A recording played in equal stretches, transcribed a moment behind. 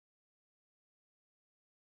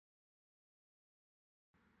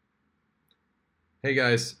Hey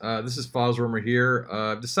guys, this is Foswormer here.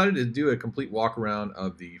 I've decided to do a complete walk around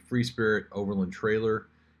of the Freespirit Overland trailer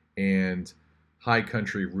and High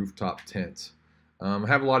Country rooftop tent. I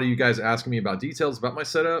have a lot of you guys asking me about details about my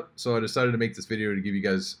setup, so I decided to make this video to give you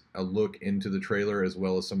guys a look into the trailer as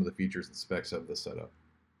well as some of the features and specs of the setup.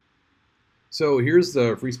 So here's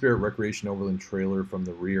the Freespirit Recreation Overland trailer from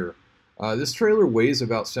the rear. This trailer weighs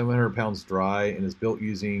about 700 pounds dry and is built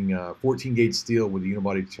using 14 gauge steel with a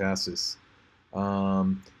unibody chassis.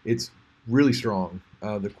 It's really strong.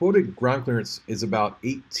 The quoted ground clearance is about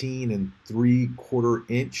 18 3/4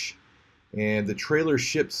 inch, and the trailer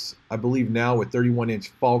ships, I believe now, with 31-inch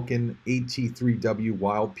Falcon AT3W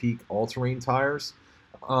Wild Peak all-terrain tires.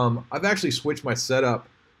 I've actually switched my setup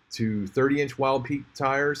to 30-inch Wild Peak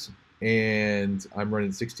tires, and I'm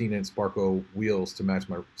running 16-inch Sparco wheels to match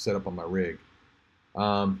my setup on my rig.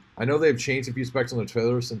 I know they've changed a few specs on the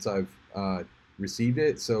trailer since I've received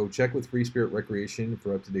it, so check with Freespirit Recreation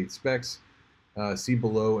for up-to-date specs. See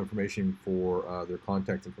below information for their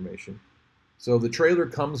contact information. So the trailer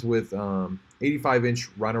comes with 85-inch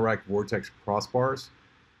Rhino Rack Vortex crossbars,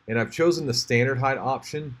 and I've chosen the standard height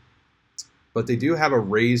option, but they do have a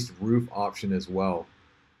raised roof option as well.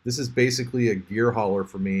 This is basically a gear hauler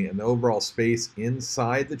for me, and the overall space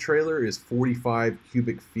inside the trailer is 45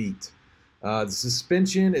 cubic feet. The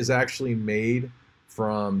suspension is actually made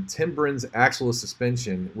from Timbren's axle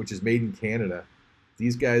suspension, which is made in Canada.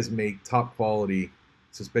 These guys make top quality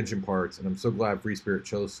suspension parts, and I'm so glad Freespirit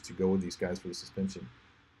chose to go with these guys for the suspension.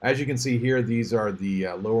 As you can see here, these are the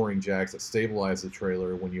lowering jacks that stabilize the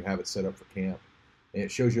trailer when you have it set up for camp. And it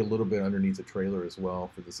shows you a little bit underneath the trailer as well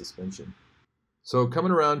for the suspension. So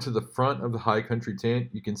coming around to the front of the High Country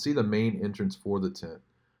tent, you can see the main entrance for the tent.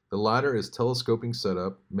 The ladder is telescoping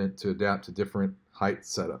setup meant to adapt to different height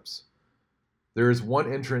setups. There is one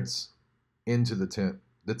entrance into the tent.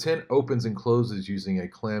 The tent opens and closes using a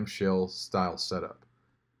clamshell style setup.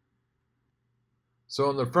 So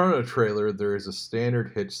on the front of the trailer, there is a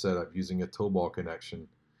standard hitch setup using a tow ball connection.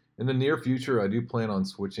 In the near future, I do plan on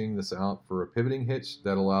switching this out for a pivoting hitch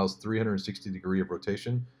that allows 360-degree of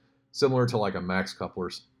rotation, similar to like a max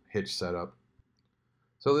coupler's hitch setup.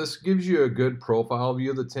 So this gives you a good profile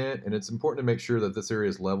view of the tent, and it's important to make sure that this area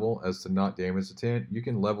is level as to not damage the tent. You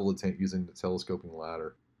can level the tent using the telescoping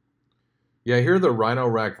ladder. Yeah, here are the Rhino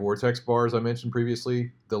Rack Vortex bars I mentioned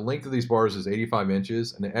previously. The length of these bars is 85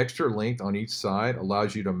 inches, and the extra length on each side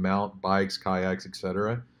allows you to mount bikes, kayaks,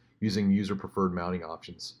 etc. using user-preferred mounting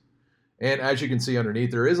options. And as you can see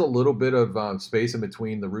underneath, there is a little bit of space in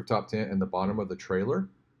between the rooftop tent and the bottom of the trailer.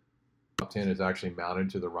 The rooftop tent is actually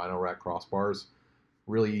mounted to the Rhino Rack crossbars.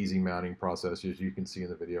 Really easy mounting process, as you can see in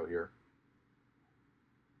the video here.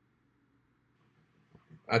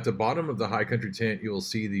 At the bottom of the High Country tent, you will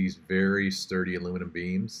see these very sturdy aluminum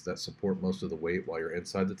beams that support most of the weight while you're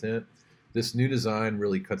inside the tent. This new design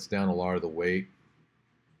really cuts down a lot of the weight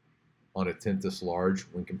on a tent this large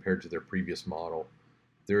when compared to their previous model.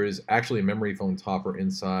 There is actually a memory foam topper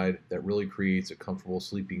inside that really creates a comfortable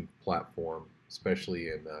sleeping platform, especially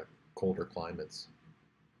in colder climates.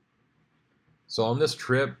 So on this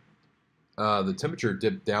trip, the temperature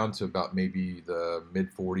dipped down to about maybe the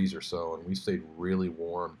mid-40s or so, and we stayed really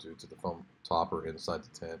warm due to the foam topper inside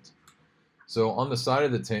the tent. So on the side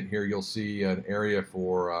of the tent here, you'll see an area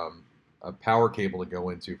for a power cable to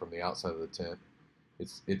go into from the outside of the tent.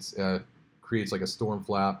 It creates like a storm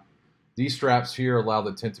flap. These straps here allow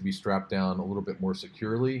the tent to be strapped down a little bit more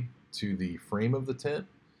securely to the frame of the tent.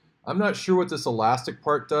 I'm not sure what this elastic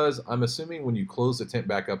part does. I'm assuming when you close the tent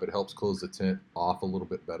back up, it helps close the tent off a little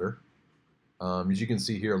bit better. As you can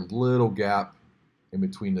see here, a little gap in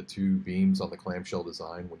between the two beams on the clamshell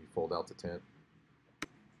design when you fold out the tent.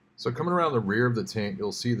 So coming around the rear of the tent,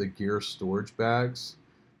 you'll see the gear storage bags.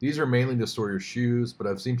 These are mainly to store your shoes, but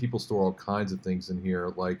I've seen people store all kinds of things in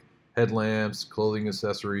here, like headlamps, clothing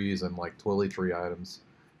accessories, and like toiletry items.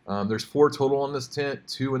 There's 4 total on this tent,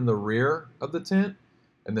 2 in the rear of the tent,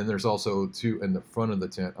 and then there's also 2 in the front of the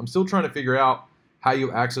tent. I'm still trying to figure out how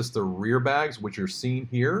you access the rear bags, which are seen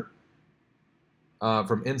here,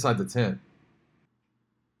 from inside the tent.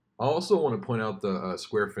 I also want to point out the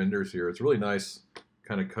square fenders here. It's really nice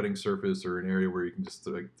kind of cutting surface or an area where you can just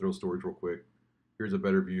throw storage real quick. Here's a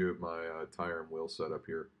better view of my tire and wheel setup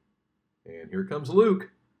here. And here comes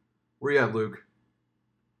Luke. Where you at, Luke?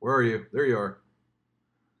 Where are you? There you are.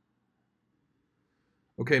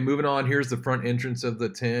 Okay, moving on. Here's the front entrance of the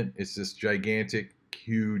tent. It's this gigantic,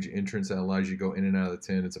 huge entrance that allows you to go in and out of the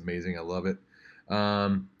tent. It's amazing. I love it.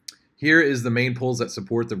 Here is the main poles that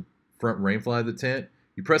support the front rainfly of the tent.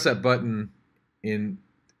 You press that button in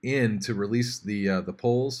to release the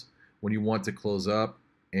poles when you want to close up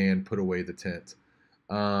and put away the tent.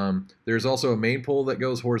 There's also a main pole that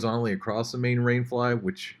goes horizontally across the main rainfly,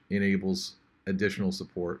 which enables additional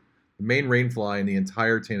support. The main rainfly in the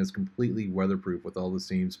entire tent is completely weatherproof with all the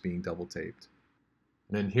seams being double taped.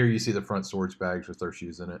 And then here you see the front storage bags with their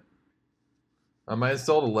shoes in it. I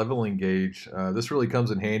installed a leveling gauge. This really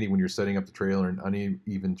comes in handy when you're setting up the trailer in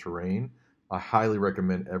uneven terrain. I highly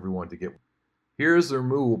recommend everyone to get one. Here's the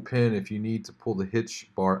removable pin if you need to pull the hitch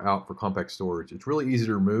bar out for compact storage. It's really easy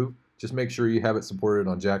to remove. Just make sure you have it supported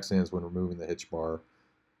on jack stands when removing the hitch bar.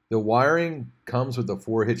 The wiring comes with a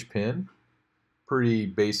 4-hitch pin. Pretty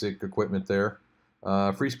basic equipment there.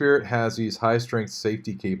 Freespirit has these high-strength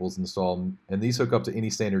safety cables installed, and these hook up to any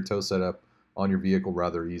standard tow setup on your vehicle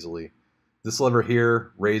rather easily. This lever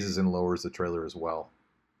here raises and lowers the trailer as well.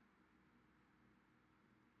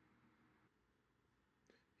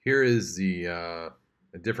 Here is a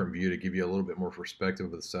different view to give you a little bit more perspective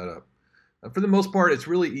of the setup. For the most part, it's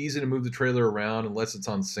really easy to move the trailer around unless it's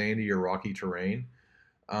on sandy or rocky terrain.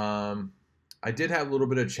 I did have a little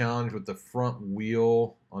bit of challenge with the front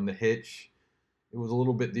wheel on the hitch. It was a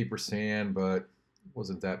little bit deeper sand, but it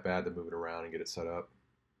wasn't that bad to move it around and get it set up.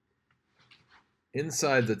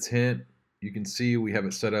 Inside the tent, you can see we have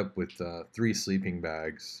it set up with 3 sleeping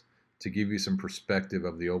bags to give you some perspective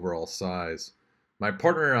of the overall size. My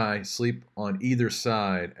partner and I sleep on either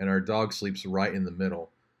side, and our dog sleeps right in the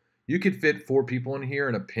middle. You could fit 4 people in here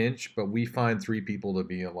in a pinch, but we find 3 people to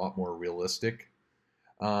be a lot more realistic.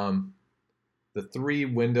 The 3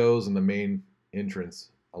 windows and the main entrance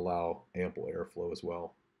allow ample airflow as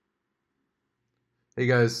well. Hey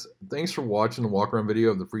guys, thanks for watching the walk around video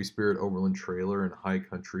of the Freespirit Overland trailer and high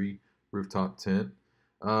country rooftop tent.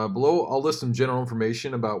 Below I'll list some general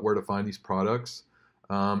information about where to find these products.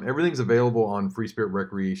 Everything's available on Freespirit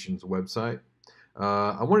Recreation's website.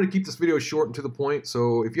 I wanted to keep this video short and to the point,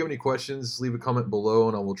 so if you have any questions, leave a comment below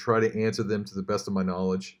and I will try to answer them to the best of my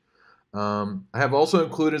knowledge. I have also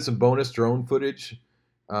included some bonus drone footage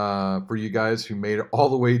for you guys who made it all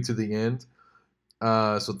the way to the end.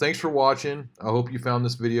 So thanks for watching. I hope you found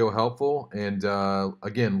this video helpful, and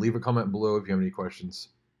again, leave a comment below if you have any questions.